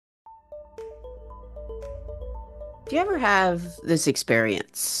Do you ever have this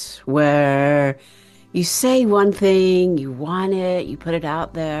experience where you say one thing, you want it, you put it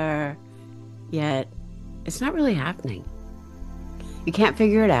out there, yet it's not really happening? You can't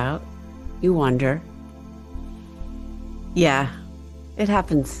figure it out. You wonder. Yeah, it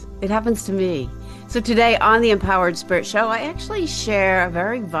happens. It happens to me. So today on the Empowered Spirit Show, I actually share a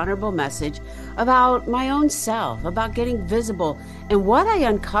very vulnerable message about my own self, about getting visible, and what I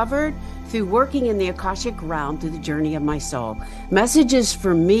uncovered through working in the Akashic Realm through the journey of my soul. Messages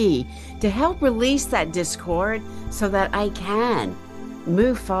for me to help release that discord so that I can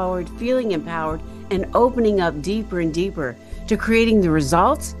move forward, feeling empowered and opening up deeper and deeper to creating the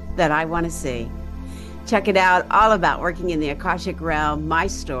results that I want to see. Check it out, all about working in the Akashic Realm, my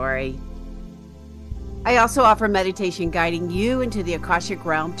story. I also offer meditation guiding you into the Akashic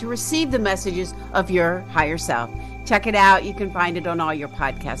Realm to receive the messages of your higher self. Check it out. You can find it on all your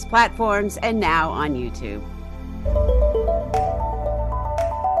podcast platforms and now on YouTube.